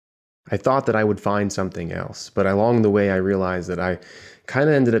I thought that I would find something else, but along the way, I realized that I kind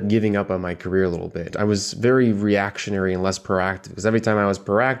of ended up giving up on my career a little bit. I was very reactionary and less proactive because every time I was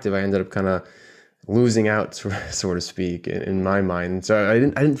proactive, I ended up kind of losing out, so to speak, in my mind. So I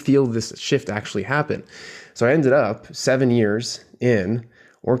didn't feel this shift actually happen. So I ended up 7 years in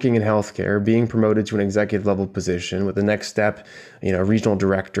working in healthcare, being promoted to an executive level position with the next step, regional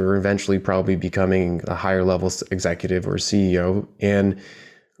director, eventually probably becoming a higher level executive or CEO, and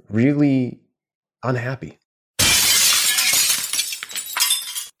really unhappy.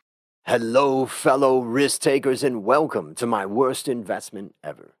 Hello, fellow risk takers, and welcome to my worst investment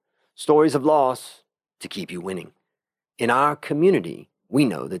ever. Stories of loss to keep you winning. In our community, we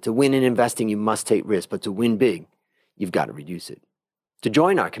know that to win in investing, you must take risk, but to win big, you've got to reduce it. To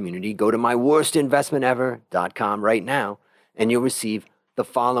join our community, go to myworstinvestmentever.com right now, and you'll receive the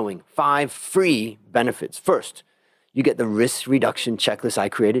following 5 free benefits. First, you get the risk reduction checklist I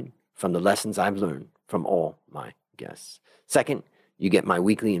created from the lessons I've learned from all my guests. Second, you get my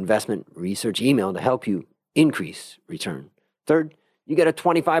weekly investment research email to help you increase return. Third, you get a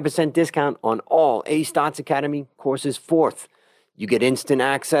 25% discount on all A Stotz Academy courses. Fourth, you get instant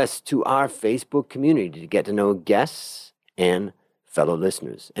access to our Facebook community to get to know guests and fellow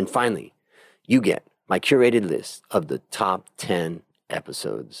listeners. And finally, you get my curated list of the top 10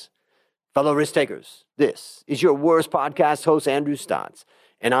 episodes. Fellow risk takers, this is your worst podcast host, Andrew Stotz,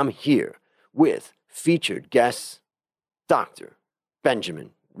 and I'm here with featured guest, Dr.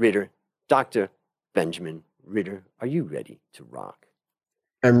 Benjamin Ritter. Dr. Benjamin Ritter, are you ready to rock?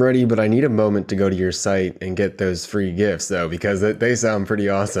 I'm ready, but I need a moment to go to your site and get those free gifts, though, because they sound pretty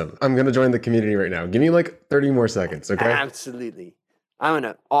awesome. I'm going to join the community right now. Give me like 30 more seconds, okay? Absolutely. I'm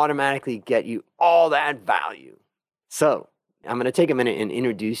going to automatically get you all that value. So I'm going to take a minute and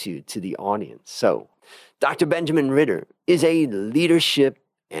introduce you to the audience. So Dr. Benjamin Ritter is a leadership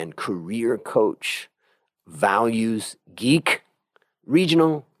and career coach, values geek,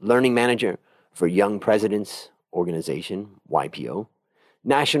 regional learning manager for Young Presidents Organization, YPO,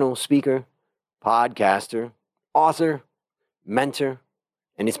 national speaker, podcaster, author, mentor,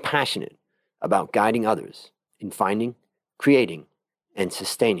 and is passionate about guiding others in finding, creating, and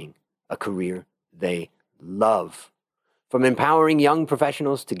sustaining a career they love. From empowering young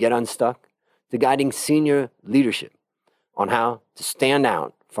professionals to get unstuck, to guiding senior leadership on how to stand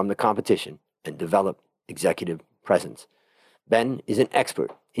out from the competition and develop executive presence. Ben is an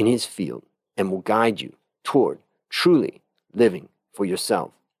expert in his field and will guide you toward truly living for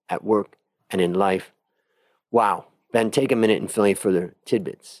yourself at work and in life. Wow. Ben, take a minute and fill in further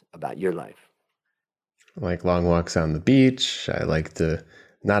tidbits about your life. I like long walks on the beach. I like to,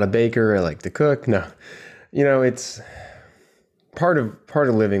 not a baker, I like to cook. No, it's part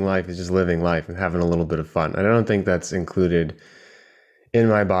of living life is just living life and having a little bit of fun. And I don't think that's included in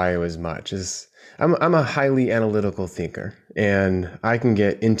my bio as much. I'm a highly analytical thinker, and I can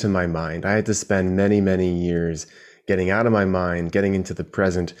get into my mind. I had to spend many, many years getting out of my mind, getting into the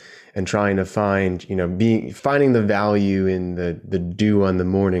present, and trying to find, finding the value in the dew on the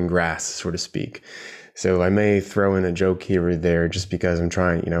morning grass, so to speak. So I may throw in a joke here or there just because I'm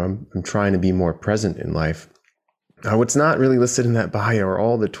trying to be more present in life. What's not really listed in that bio are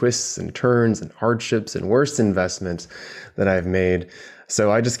all the twists and turns and hardships and worst investments that I've made.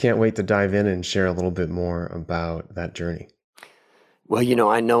 So I just can't wait to dive in and share a little bit more about that journey. Well,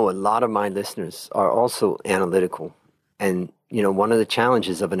 I know a lot of my listeners are also analytical. And, one of the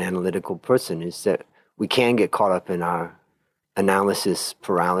challenges of an analytical person is that we can get caught up in our analysis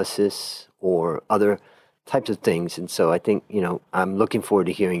paralysis or other types of things. And so I think, I'm looking forward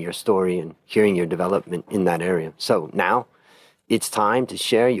to hearing your story and hearing your development in that area. So now it's time to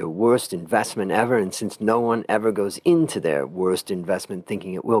share your worst investment ever. And since no one ever goes into their worst investment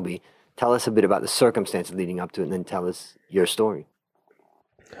thinking it will be, tell us a bit about the circumstances leading up to it and then tell us your story.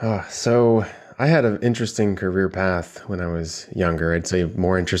 So I had an interesting career path when I was younger. I'd say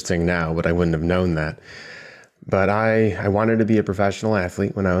more interesting now, but I wouldn't have known that. But I wanted to be a professional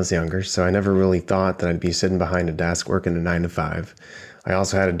athlete when I was younger, so I never really thought that I'd be sitting behind a desk working a 9-to-5. I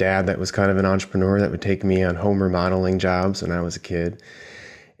also had a dad that was kind of an entrepreneur that would take me on home remodeling jobs when I was a kid.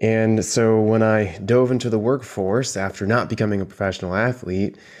 And so when I dove into the workforce after not becoming a professional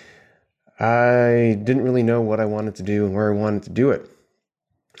athlete, I didn't really know what I wanted to do and where I wanted to do it.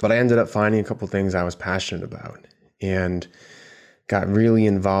 But I ended up finding a couple things I was passionate about and got really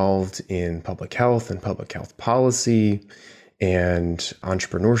involved in public health and public health policy and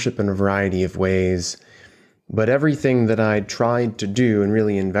entrepreneurship in a variety of ways. But everything that I tried to do and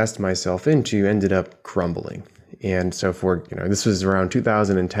really invest myself into ended up crumbling. And so this was around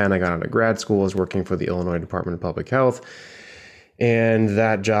 2010, I got out of grad school, I was working for the Illinois Department of Public Health. And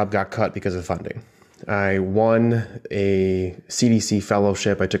that job got cut because of funding. I won a CDC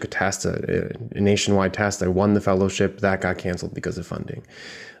fellowship. I took a test, a nationwide test. I won the fellowship. That got canceled because of funding.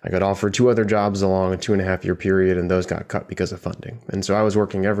 I got offered 2 other jobs along a 2.5-year period, and those got cut because of funding. And so I was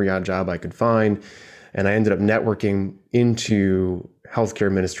working every odd job I could find, and I ended up networking into healthcare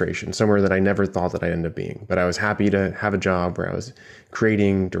administration, somewhere that I never thought that I'd end up being. But I was happy to have a job where I was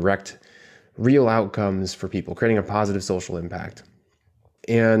creating direct, real outcomes for people, creating a positive social impact.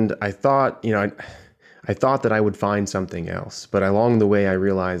 And I thought, I thought that I would find something else, but along the way, I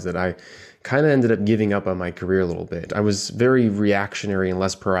realized that I kind of ended up giving up on my career a little bit. I was very reactionary and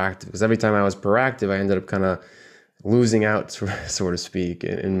less proactive, because every time I was proactive, I ended up kind of losing out, so to speak,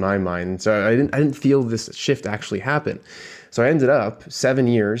 in my mind. And so I didn't feel this shift actually happen. So I ended up 7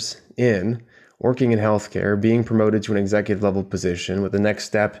 years in working in healthcare, being promoted to an executive level position with the next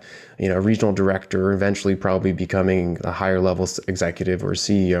step, regional director, eventually probably becoming a higher level executive or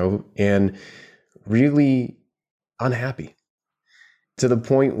CEO, and really unhappy to the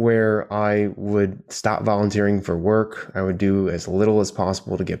point where I would stop volunteering for work. I would do as little as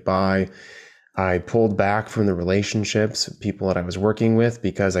possible to get by. I pulled back from the relationships, people that I was working with,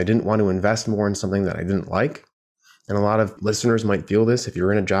 because I didn't want to invest more in something that I didn't like. And a lot of listeners might feel this. If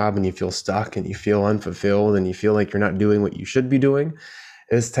you're in a job and you feel stuck and you feel unfulfilled and you feel like you're not doing what you should be doing,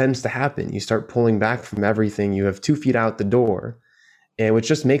 this tends to happen. You start pulling back from everything. You have 2 feet out the door, and which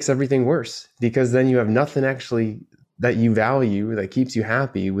just makes everything worse, because then you have nothing actually that you value that keeps you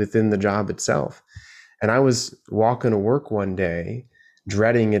happy within the job itself. And I was walking to work one day,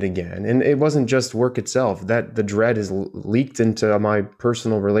 dreading it again. And it wasn't just work itself, that the dread is leaked into my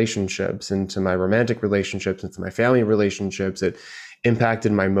personal relationships, into my romantic relationships, into my family relationships. It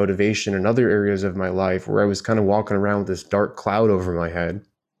impacted my motivation in other areas of my life, where I was kind of walking around with this dark cloud over my head.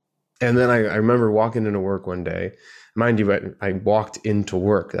 And then I remember walking into work one day. Mind you, I walked into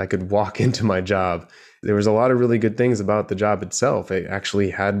work. I could walk into my job. There was a lot of really good things about the job itself. It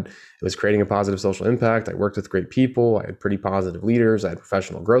was creating a positive social impact. I worked with great people. I had pretty positive leaders. I had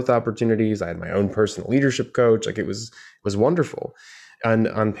professional growth opportunities. I had my own personal leadership coach. It was wonderful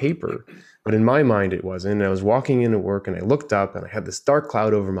on paper, but in my mind it wasn't. And I was walking into work and I looked up and I had this dark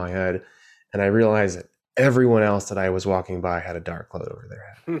cloud over my head, and I realized that everyone else that I was walking by had a dark cloud over their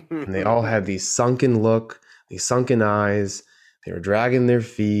head. And they all had these sunken look, these sunken eyes. They were dragging their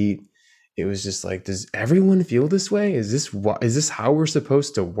feet. It was just like, does everyone feel this way? Is this how we're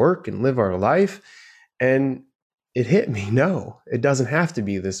supposed to work and live our life? And it hit me. No, it doesn't have to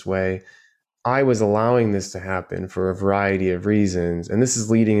be this way. I was allowing this to happen for a variety of reasons. And this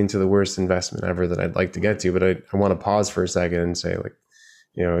is leading into the worst investment ever that I'd like to get to. But I want to pause for a second and say,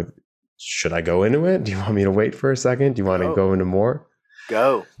 should I go into it? Do you want me to wait for a second? Do you want to go into more?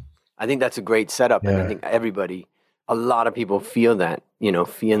 Go. I think that's a great setup. Yeah. And I think a lot of people feel that,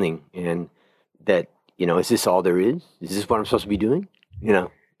 feeling, and that, is this all there is? Is this what I'm supposed to be doing?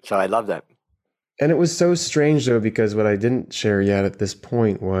 So I love that. And it was so strange though, because what I didn't share yet at this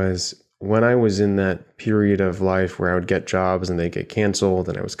point was when I was in that period of life where I would get jobs and they get canceled,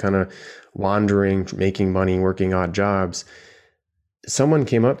 and I was kind of wandering, making money, working odd jobs. Someone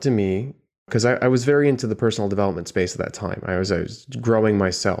came up to me, because I was very into the personal development space at that time. I was growing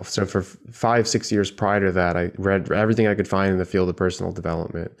myself. So for 5-6 years prior to that, I read everything I could find in the field of personal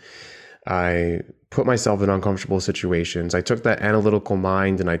development. I put myself in uncomfortable situations. I took that analytical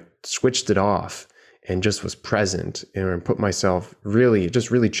mind and I switched it off and just was present, and put myself really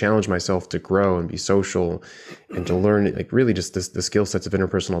challenge myself to grow and be social and to learn, like really just the skill sets of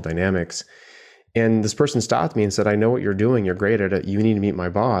interpersonal dynamics. And this person stopped me and said, I know what you're doing. You're great at it. You need to meet my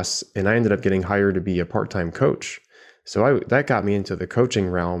boss. And I ended up getting hired to be a part-time coach. So that got me into the coaching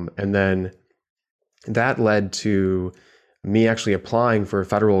realm. And then that led to me actually applying for a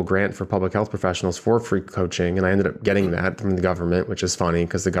federal grant for public health professionals for free coaching. And I ended up getting that from the government, which is funny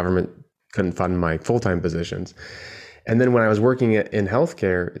because the government couldn't fund my full-time positions. And then when I was working in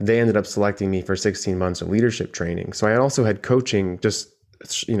healthcare, they ended up selecting me for 16 months of leadership training. So I also had coaching just,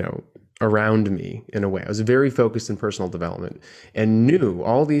 around me in a way. I was very focused in personal development and knew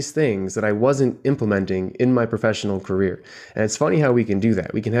all these things that I wasn't implementing in my professional career. And it's funny how we can do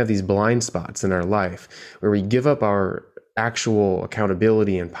that. We can have these blind spots in our life where we give up our actual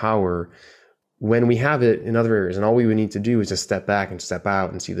accountability and power when we have it in other areas. And all we would need to do is just step back and step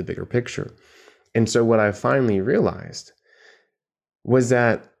out and see the bigger picture. And so what I finally realized was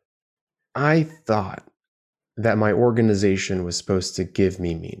that I thought that my organization was supposed to give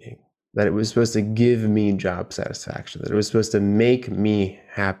me meaning, that it was supposed to give me job satisfaction, that it was supposed to make me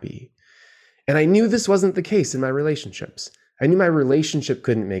happy. And I knew this wasn't the case in my relationships. I knew my relationship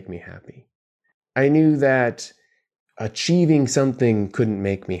couldn't make me happy. I knew that achieving something couldn't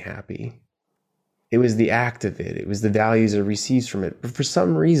make me happy. It was the act of it. It was the values I received from it. But for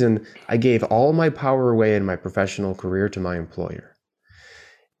some reason, I gave all my power away in my professional career to my employer.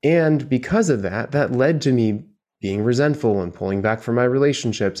 And because of that, that led to me being resentful and pulling back from my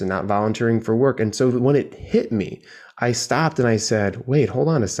relationships and not volunteering for work. And so when it hit me, I stopped and I said, wait, hold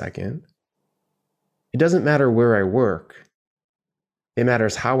on a second. It doesn't matter where I work. It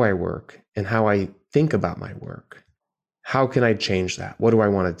matters how I work and how I think about my work. How can I change that? What do I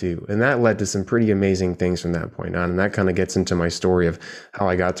want to do? And that led to some pretty amazing things from that point on. And that kind of gets into my story of how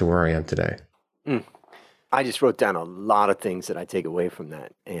I got to where I am today. I just wrote down a lot of things that I take away from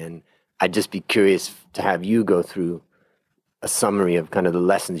that. And I'd just be curious to have you go through a summary of kind of the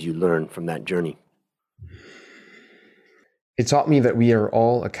lessons you learned from that journey. It taught me that we are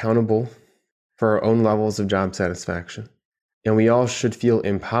all accountable for our own levels of job satisfaction. And we all should feel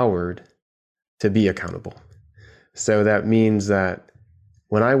empowered to be accountable. So that means that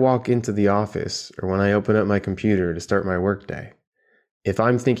when I walk into the office or when I open up my computer to start my workday, if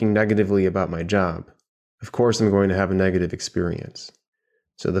I'm thinking negatively about my job, of course I'm going to have a negative experience.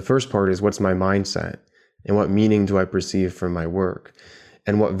 So the first part is, what's my mindset and what meaning do I perceive from my work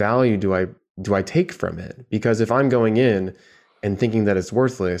and what value do I take from it? Because if I'm going in and thinking that it's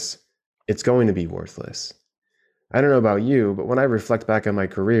worthless, it's going to be worthless. I don't know about you, but when I reflect back on my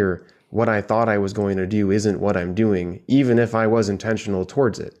career, what I thought I was going to do isn't what I'm doing, even if I was intentional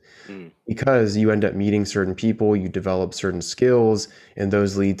towards it. Because you end up meeting certain people, you develop certain skills, and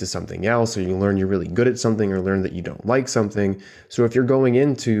those lead to something else, or you learn you're really good at something or learn that you don't like something. So if you're going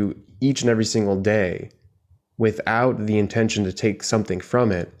into each and every single day without the intention to take something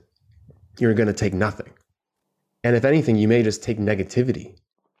from it, you're going to take nothing. And if anything, you may just take negativity,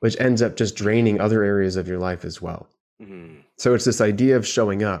 which ends up just draining other areas of your life as well. So it's this idea of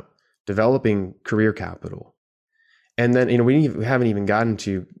showing up, developing career capital. And then, we haven't even gotten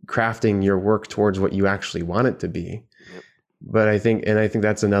to crafting your work towards what you actually want it to be. But I think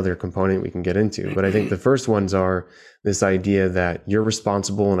that's another component we can get into. But I think the first ones are this idea that you're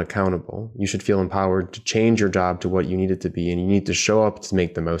responsible and accountable. You should feel empowered to change your job to what you need it to be, and you need to show up to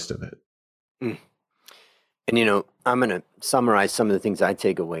make the most of it. And I'm going to summarize some of the things I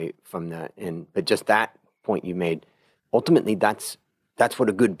take away from that. But just that point you made, ultimately, that's what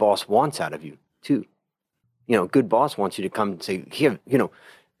a good boss wants out of you too. A good boss wants you to come and say, here,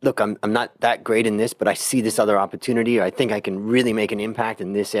 look, I'm not that great in this, but I see this other opportunity, or I think I can really make an impact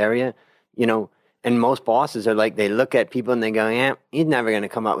in this area, And most bosses are like, they look at people and they go, yeah, he's never going to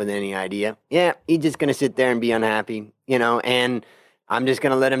come up with any idea. Yeah, he's just going to sit there and be unhappy, and I'm just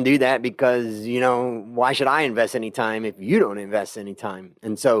going to let him do that because, why should I invest any time if you don't invest any time?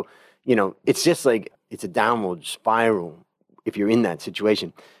 And so, it's just like, it's a downward spiral if you're in that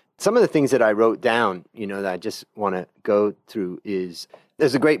situation. Some of the things that I wrote down, that I just want to go through is,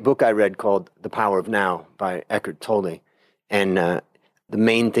 there's a great book I read called The Power of Now by Eckhart Tolle. And the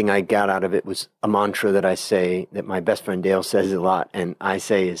main thing I got out of it was a mantra that I say, that my best friend Dale says a lot, and I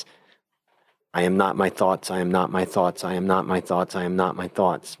say is, I am not my thoughts, I am not my thoughts, I am not my thoughts, I am not my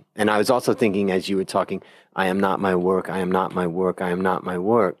thoughts. And I was also thinking as you were talking, I am not my work, I am not my work, I am not my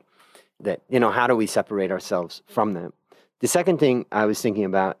work. That, how do we separate ourselves from that? The second thing I was thinking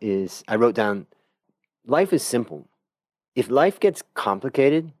about is, I wrote down, life is simple. If life gets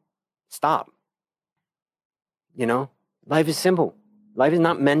complicated, stop. Life is simple. Life is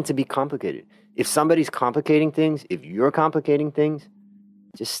not meant to be complicated. If somebody's complicating things, if you're complicating things,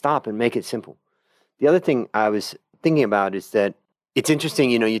 just stop and make it simple. The other thing I was thinking about is that it's interesting,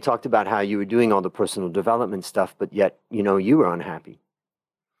 you talked about how you were doing all the personal development stuff, but yet, you were unhappy.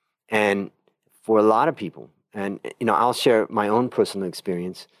 And for a lot of people, and, I'll share my own personal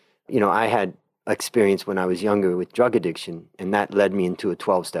experience. I had experience when I was younger with drug addiction, and that led me into a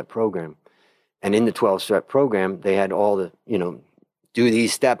 12-step program. And in the 12-step program, they had all the, do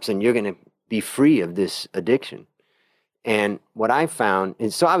these steps and you're going to be free of this addiction. And what I found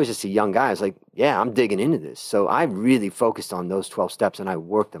is, so I was just a young guy. I was like, yeah, I'm digging into this. So I really focused on those 12 steps and I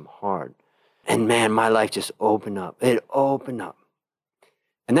worked them hard. And man, my life just opened up. It opened up.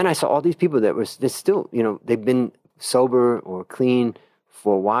 And then I saw all these people they're still, they've been sober or clean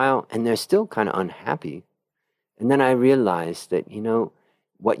for a while and they're still kind of unhappy. And then I realized that,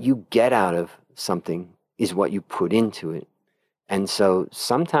 what you get out of something is what you put into it. And so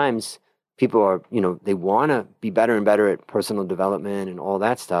sometimes people are, they want to be better and better at personal development and all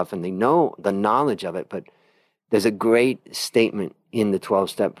that stuff, and they know the knowledge of it. But there's a great statement in the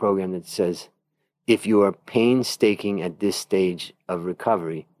 12-step program that says, if you are painstaking at this stage of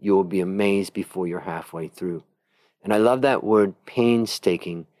recovery, you will be amazed before you're halfway through. And I love that word,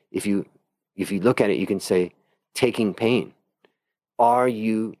 painstaking. If you look at it, you can say, taking pain? Are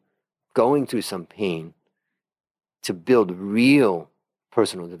you going through some pain to build real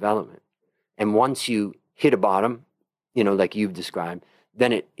personal development? And once you hit a bottom, like you've described,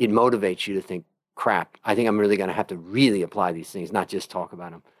 then it motivates you to think, crap, I think I'm really going to have to really apply these things, not just talk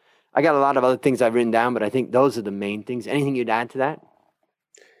about them. I got a lot of other things I've written down, but I think those are the main things. Anything you'd add to that?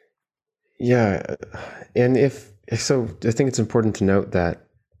 Yeah. And I think it's important to note that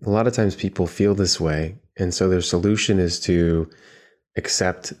a lot of times people feel this way. And so their solution is to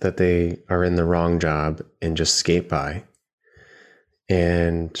accept that they are in the wrong job and just skate by.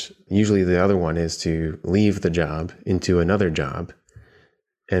 And usually the other one is to leave the job into another job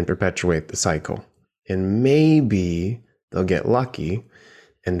and perpetuate the cycle. And maybe they'll get lucky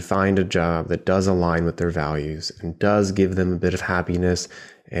and find a job that does align with their values and does give them a bit of happiness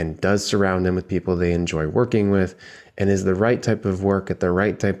and does surround them with people they enjoy working with and is the right type of work at the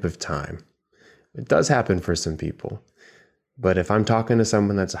right type of time. It does happen for some people. But if I'm talking to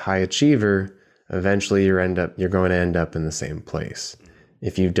someone that's a high achiever, eventually you're going to end up in the same place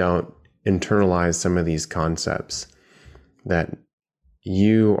if you don't internalize some of these concepts that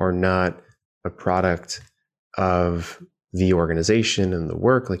you are not a product of the organization and the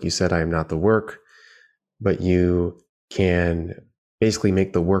work. Like you said, I am not the work, but you can basically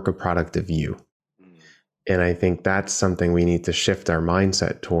make the work a product of you. And I think that's something we need to shift our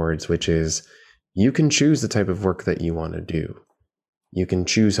mindset towards, which is you can choose the type of work that you want to do. You can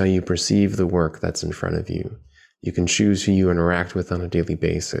choose how you perceive the work that's in front of you. You can choose who you interact with on a daily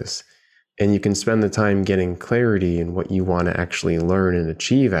basis. And you can spend the time getting clarity in what you want to actually learn and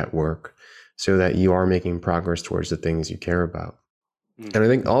achieve at work so that you are making progress towards the things you care about. And I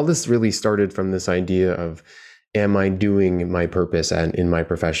think all this really started from this idea of, am I doing my purpose in my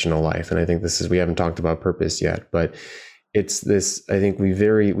professional life? And I think we haven't talked about purpose yet, but it's this, I think we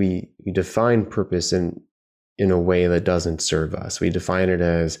define purpose in a way that doesn't serve us. We define it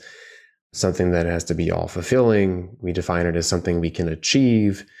as something that has to be all fulfilling. We define it as something we can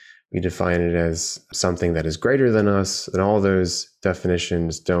achieve. We define it as something that is greater than us. And all those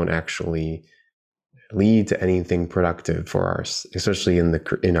definitions don't actually lead to anything productive for us, especially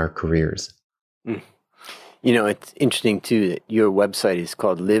in our careers. It's interesting too that your website is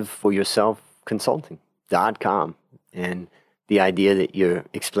called liveforyourselfconsulting.com. And the idea that you're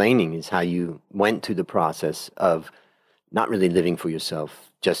explaining is how you went through the process of not really living for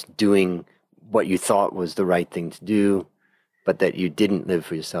yourself, just doing what you thought was the right thing to do, but that you didn't live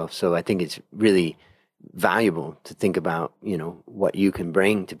for yourself. So I think it's really valuable to think about, what you can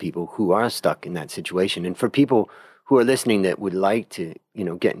bring to people who are stuck in that situation. And for people who are listening that would like to,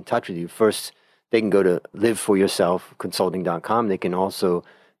 get in touch with you, first, they can go to liveforyourselfconsulting.com. They can also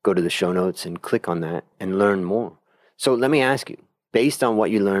go to the show notes and click on that and learn more. So let me ask you, based on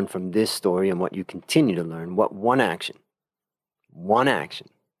what you learned from this story and what you continue to learn, what one action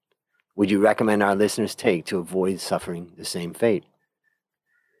would you recommend our listeners take to avoid suffering the same fate?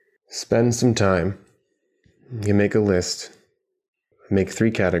 Spend some time. You make a list, make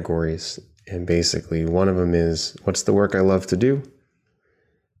 3 categories. And basically one of them is, what's the work I love to do?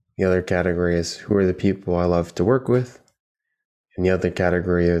 The other category is, who are the people I love to work with? And the other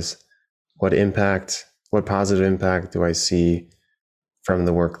category is, what positive impact do I see from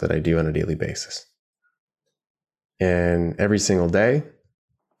the work that I do on a daily basis? And every single day,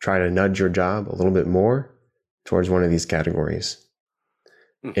 try to nudge your job a little bit more towards one of these categories.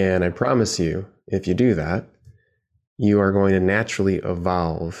 And I promise you, if you do that, you are going to naturally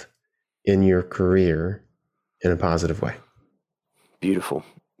evolve in your career in a positive way. Beautiful.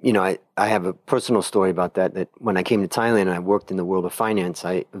 I have a personal story about that when I came to Thailand and I worked in the world of finance,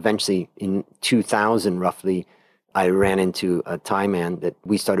 I eventually, in 2000 roughly, I ran into a Thai man that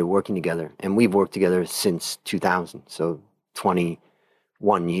we started working together. And we've worked together since 2000, so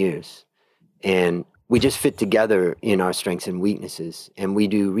 21 years. And we just fit together in our strengths and weaknesses. And we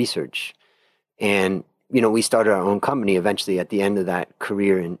do research. And, we started our own company eventually at the end of that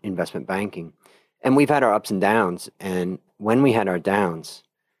career in investment banking. And we've had our ups and downs. And when we had our downs,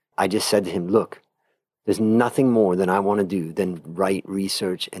 I just said to him, look, there's nothing more that I want to do than write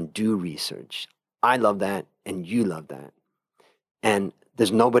research and do research. I love that, and you love that. And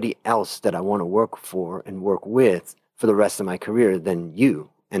there's nobody else that I want to work for and work with for the rest of my career than you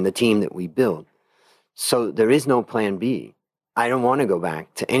and the team that we build. So there is no plan B. I don't want to go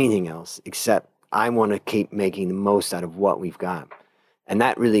back to anything else except I want to keep making the most out of what we've got. And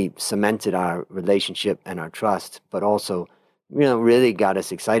that really cemented our relationship and our trust, but also, really got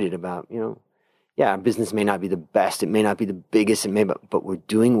us excited about, our business may not be the best, it may not be the biggest, but we're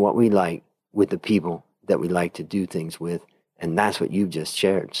doing what we like with the people that we like to do things with. And that's what you've just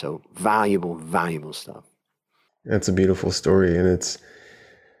shared. So valuable, valuable stuff. That's a beautiful story. And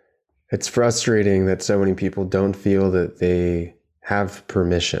it's frustrating that so many people don't feel that they have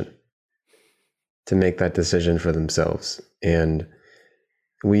permission to make that decision for themselves. And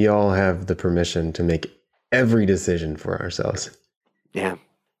we all have the permission to make every decision for ourselves. Yeah,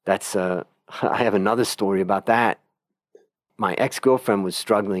 that's, I have another story about that. My ex-girlfriend was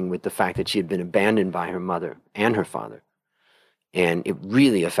struggling with the fact that she had been abandoned by her mother and her father. And it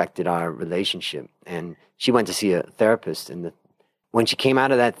really affected our relationship. And she went to see a therapist. And when she came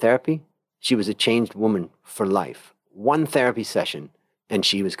out of that therapy, she was a changed woman for life. One therapy session, and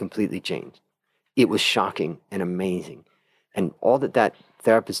she was completely changed. It was shocking and amazing. And all that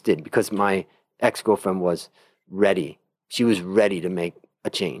therapist did, because my ex-girlfriend was ready. She was ready to make a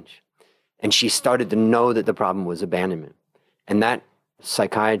change. And she started to know that the problem was abandonment. And that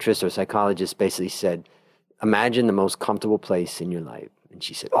psychiatrist or psychologist basically said, imagine the most comfortable place in your life. And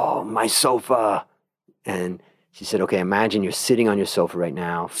she said, oh, my sofa. And she said, okay, imagine you're sitting on your sofa right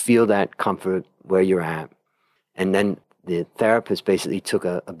now. Feel that comfort where you're at. And then the therapist basically took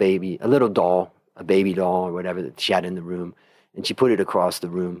a baby, a little doll, a baby doll or whatever that she had in the room, and she put it across the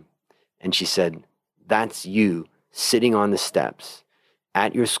room. And she said, that's you sitting on the steps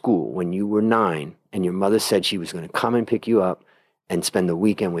at your school when you were 9, and your mother said she was going to come and pick you up and spend the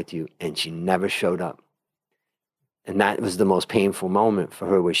weekend with you, and she never showed up. And that was the most painful moment for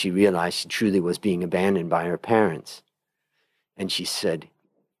her, where she realized she truly was being abandoned by her parents. And she said,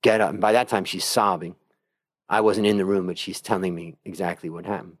 get up. And by that time, she's sobbing. I wasn't in the room, but she's telling me exactly what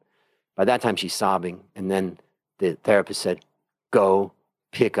happened. By that time, she's sobbing. And then the therapist said, go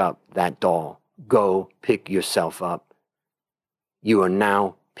pick up that doll. Go pick yourself up. You are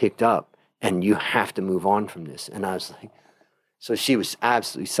now picked up, and you have to move on from this. And I was like, so she was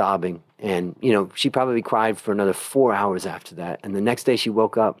absolutely sobbing. And, she probably cried for another 4 hours after that. And the next day she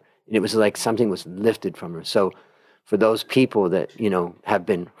woke up, and it was like something was lifted from her. So for those people that, have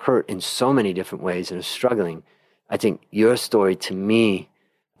been hurt in so many different ways and are struggling, I think your story to me,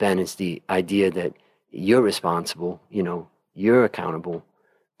 Ben, is the idea that you're responsible, you're accountable.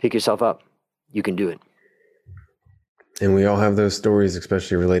 Pick yourself up. You can do it. And we all have those stories,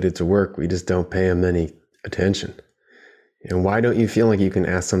 especially related to work. We just don't pay them any attention. And why don't you feel like you can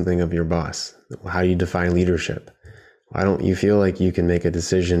ask something of your boss? How do you define leadership? Why don't you feel like you can make a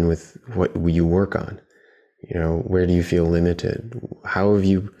decision with what you work on? Where do you feel limited? How have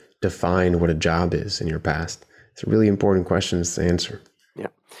you defined what a job is in your past? It's really important questions to answer. Yeah.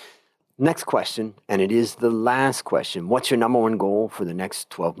 Next question, and it is the last question. What's your number one goal for the next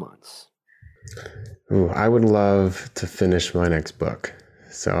 12 months? Ooh, I would love to finish my next book.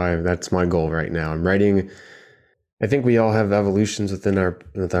 So that's my goal right now. I'm writing. I think we all have evolutions with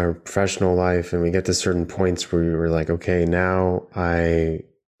our professional life, and we get to certain points where we were like, okay, now I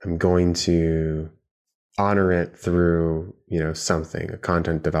am going to honor it through, something, a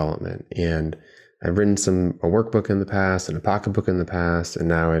content development. And I've written a workbook in the past and a pocketbook in the past, and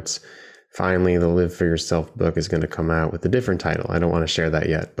now it's finally the Live for Yourself book is going to come out with a different title. I don't want to share that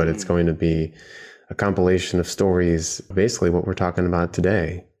yet, but it's going to be a compilation of stories, basically what we're talking about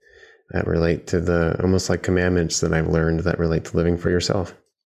today, that relate to the almost like commandments that I've learned that relate to living for yourself.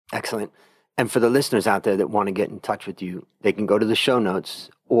 Excellent. And for the listeners out there that want to get in touch with you, they can go to the show notes,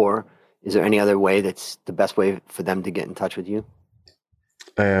 or is there any other way that's the best way for them to get in touch with you?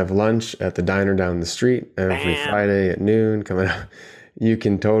 I have lunch at the diner down the street every Friday at noon coming out. You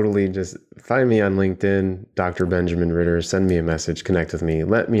can totally just find me on LinkedIn, Dr. Benjamin Ritter, send me a message, connect with me.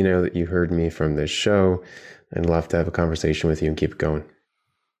 Let me know that you heard me from this show. I'd love to have a conversation with you and keep it going.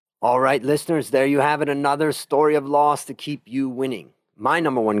 All right, listeners, there you have it. Another story of loss to keep you winning. My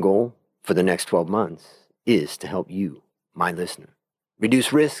number one goal for the next 12 months is to help you, my listener,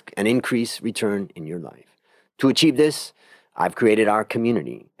 reduce risk and increase return in your life. To achieve this, I've created our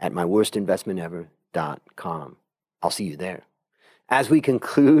community at myworstinvestmentever.com. I'll see you there. As we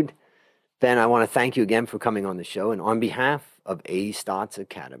conclude, Ben, I want to thank you again for coming on the show. And on behalf of A Stotz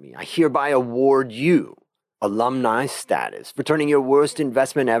Academy, I hereby award you alumni status for turning your worst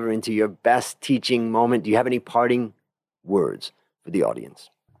investment ever into your best teaching moment. Do you have any parting words for the audience?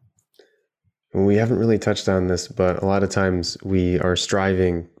 We haven't really touched on this, but a lot of times we are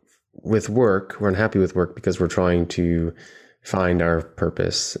striving with work. We're unhappy with work because we're trying to find our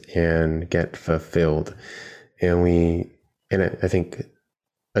purpose and get fulfilled. And I think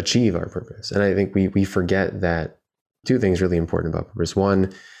achieve our purpose. And I think we forget that two things really important about purpose.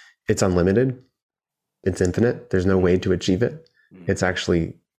 One, it's unlimited. It's infinite. There's no way to achieve it. It's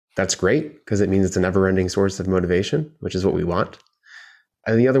actually, that's great because it means it's a never-ending source of motivation, which is what we want.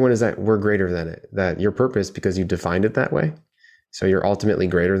 And the other one is that we're greater than it, that your purpose, because you defined it that way. So you're ultimately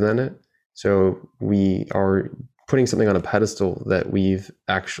greater than it. So we are putting something on a pedestal that we're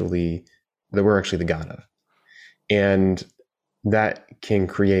actually the God of. And that can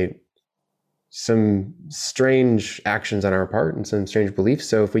create some strange actions on our part and some strange beliefs.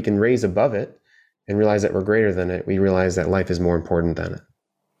 So if we can raise above it and realize that we're greater than it, we realize that life is more important than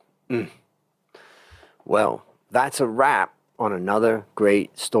it. Well, that's a wrap on another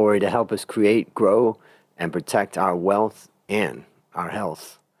great story to help us create, grow, and protect our wealth and our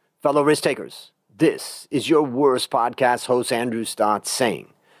health. Fellow risk takers, this is your Worst podcast host, Andrew Stott,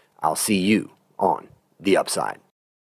 saying, I'll see you on the upside.